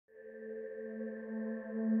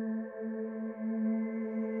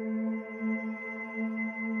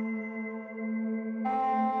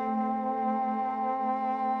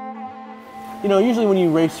You know, usually when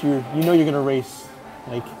you race, you know you're gonna race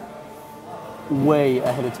like way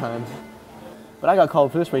ahead of time. But I got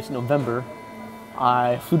called for this race in November.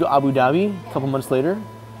 I flew to Abu Dhabi a couple months later.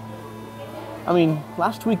 I mean,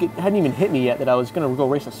 last week it hadn't even hit me yet that I was gonna go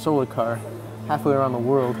race a solar car halfway around the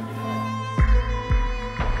world.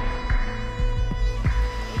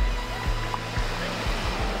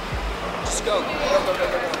 Just go.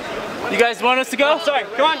 You guys want us to go? Sorry,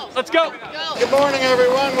 come on, let's go. Good morning,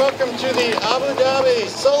 everyone. Welcome to the Abu Dhabi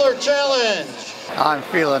Solar Challenge. I'm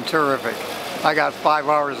feeling terrific. I got 5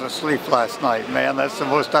 hours of sleep last night, man. That's the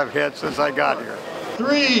most I've had since I got here.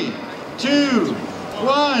 3, 2,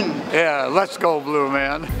 1. Yeah, let's go, Blue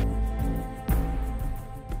Man.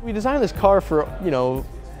 We designed this car for, you know,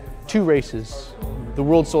 2 races, the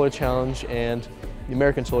World Solar Challenge and the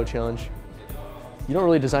American Solar Challenge. You don't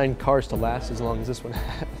really design cars to last as long as this one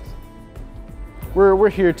has. We're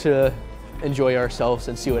here to enjoy ourselves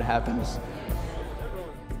and see what happens.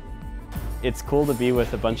 It's cool to be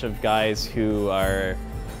with a bunch of guys who are,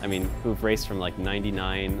 who've raced from like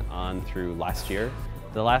 99 on through last year.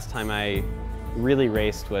 The last time I really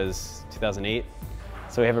raced was 2008.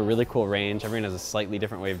 So we have a really cool range. Everyone has a slightly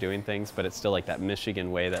different way of doing things, but it's still like that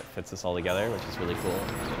Michigan way that fits us all together, which is really cool.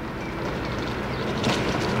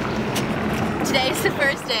 Today's the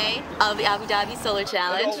first day of the Abu Dhabi Solar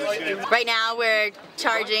Challenge. Right now we're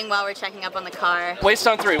charging while we're checking up on the car. Waist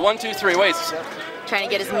on 3, 1, 2, 3, waist. Trying to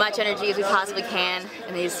get as much energy as we possibly can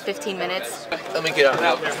in these 15 minutes. Let me get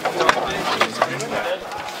out.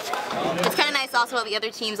 It's kind of nice also while the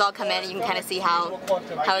other teams all come in and you can kind of see how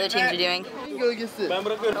other teams are doing.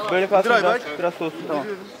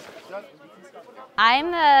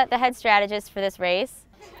 I'm the head strategist for this race.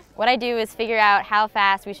 What I do is figure out how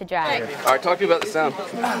fast we should drive. All right, talk to me about the sound.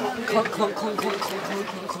 Clunk, clunk, clunk, clunk, clunk, clunk,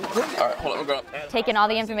 clunk, clunk. All right, hold on, we'll go up. Taking all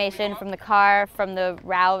the information from the car, from the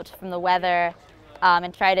route, from the weather,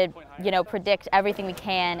 and try to, you know, predict everything we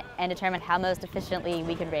can and determine how most efficiently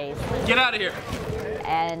we can race. Get out of here.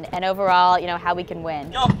 And overall, you know, how we can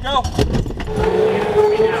win. Go, go.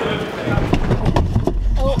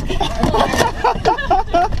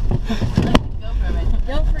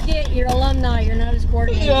 Don't forget, you're alumni. You're not as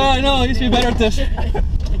coordinated. Yeah, I know. I used to be better at this. All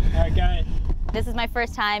right, got it. This is my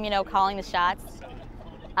first time, you know, calling the shots.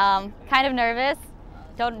 Kind of nervous.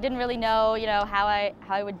 Didn't really know, you know, how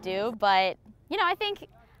I would do, but you know, I think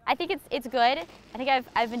it's good. I think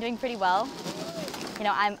I've been doing pretty well. You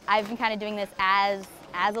know, I've been kind of doing this as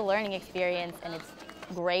a learning experience, and it's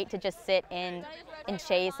great to just sit in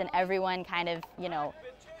chase, and everyone kind of, you know,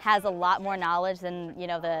 has a lot more knowledge than, you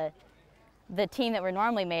know, the team that we're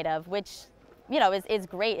normally made of, which, you know, is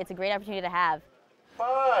great. It's a great opportunity to have.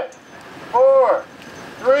 5, 4,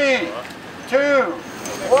 3, 2,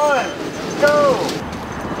 1, go!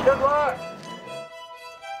 Good luck!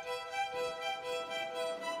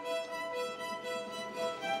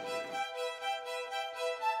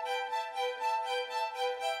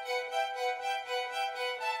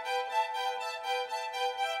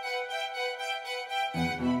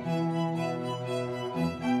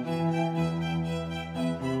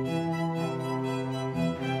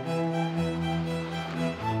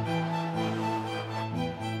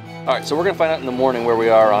 All right, so we're gonna find out in the morning where we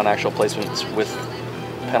are on actual placements with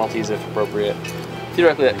penalties if appropriate.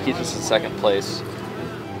 Theoretically, that keeps us in second place.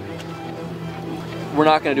 We're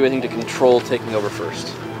not gonna do anything to control taking over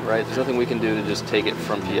first, right? There's nothing we can do to just take it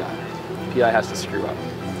from PI. PI has to screw up.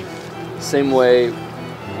 Same way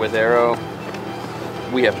with Aero,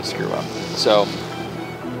 we have to screw up. So,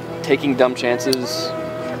 taking dumb chances,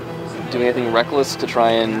 doing anything reckless to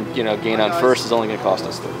try and, you know, gain on first is only gonna cost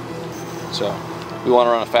us third. So. We want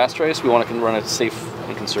to run a fast race, we want to run a safe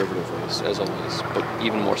and conservative race, as always, but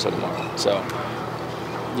even more so tomorrow. So,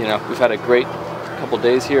 you know, we've had a great couple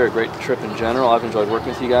days here, a great trip in general. I've enjoyed working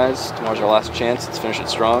with you guys. Tomorrow's our last chance. Let's finish it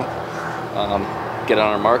strong. Get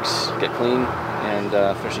on our marks, get clean, and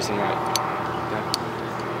finish this thing right.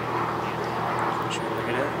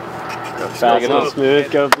 Go fast and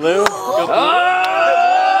smooth, go blue. Go blue.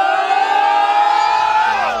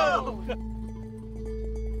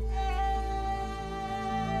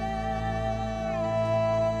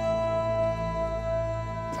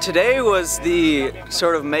 Today was the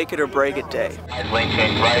sort of make it or break it day.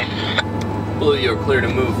 Blue, you're clear to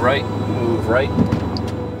move right, move right.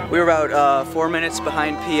 We were about 4 minutes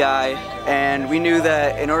behind PI, and we knew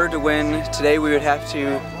that in order to win today we would have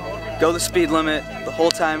to go the speed limit the whole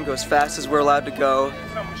time, go as fast as we're allowed to go,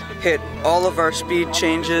 hit all of our speed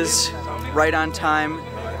changes right on time,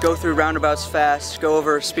 go through roundabouts fast, go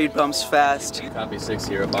over speed bumps fast. Copy 6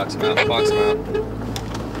 here, box him out, box him out.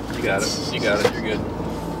 You got it, you're good.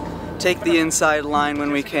 take the inside line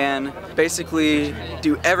when we can, basically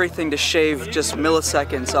do everything to shave just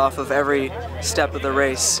milliseconds off of every step of the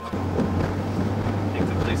race.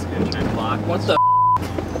 What the?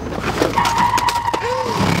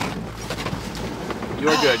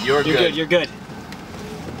 You're good. You're good. You're good.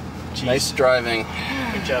 Jeez. Nice driving.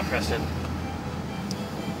 Good job, Preston.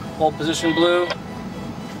 Hold position, blue.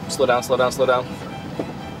 Slow down, slow down, slow down.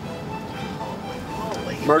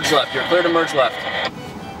 Merge left. You're clear to merge left.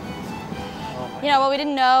 You know, well, we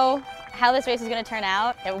didn't know how this race was going to turn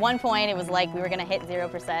out. At one point, it was like we were going to hit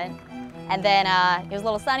 0%. And then it was a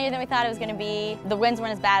little sunnier than we thought it was going to be. The winds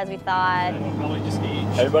weren't as bad as we thought. Probably just age.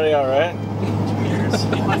 Everybody all right?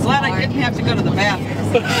 I'm glad I didn't have to go to the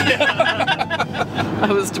bathroom.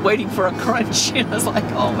 I was waiting for a crunch, and I was like,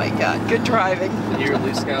 oh my God, good driving. You're at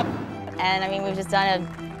least Scout. And I mean, we've just done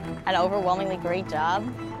an overwhelmingly great job.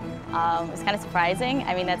 It was kind of surprising.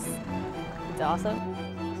 I mean, it's awesome.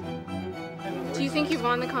 Do you think you've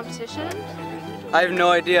won the competition? I have no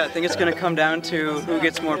idea. I think it's going to come down to who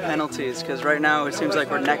gets more penalties, because right now it seems like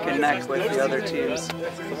we're neck and neck with the other teams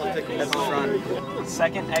at the front.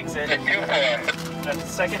 Second exit at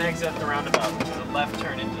the roundabout, which is a left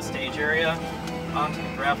turn into the stage area onto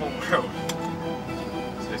the gravel road.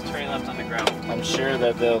 So he's turning left on the gravel. I'm sure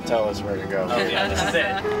that they'll tell us where to go. Oh yeah, this is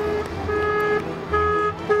it.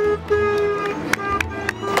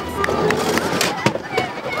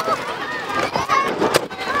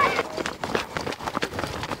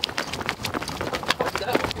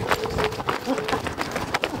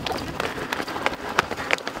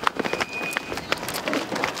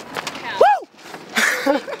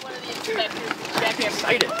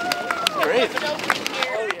 Excited. Great.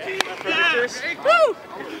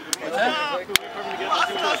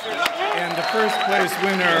 And the first place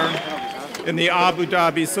winner in the Abu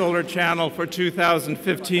Dhabi Solar Channel for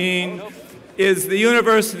 2015 is the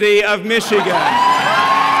University of Michigan.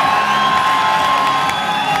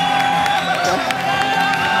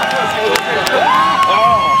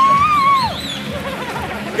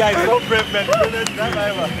 Guys, don't rip, man.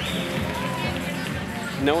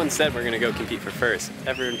 No one said we're going to go compete for first.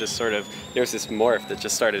 Everyone just sort of, there was this morph that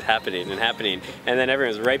just started happening, and then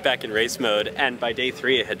everyone was right back in race mode, and by day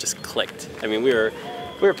 3 it had just clicked. I mean, we were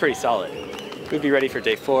pretty solid. We'd be ready for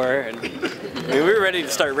day 4, and I mean, we were ready to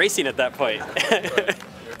start racing at that point.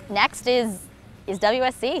 Next is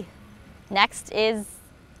WSC. Next is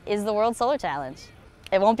the World Solar Challenge.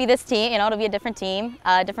 It won't be this team, you know, it'll be a different team,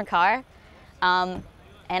 a different car, and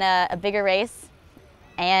a bigger race.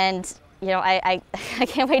 And you know, I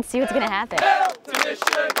can't wait to see what's going to happen.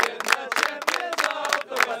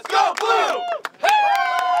 Go blue!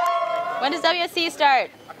 When does WSC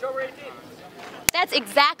start? October 18th. That's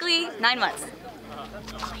exactly 9 months.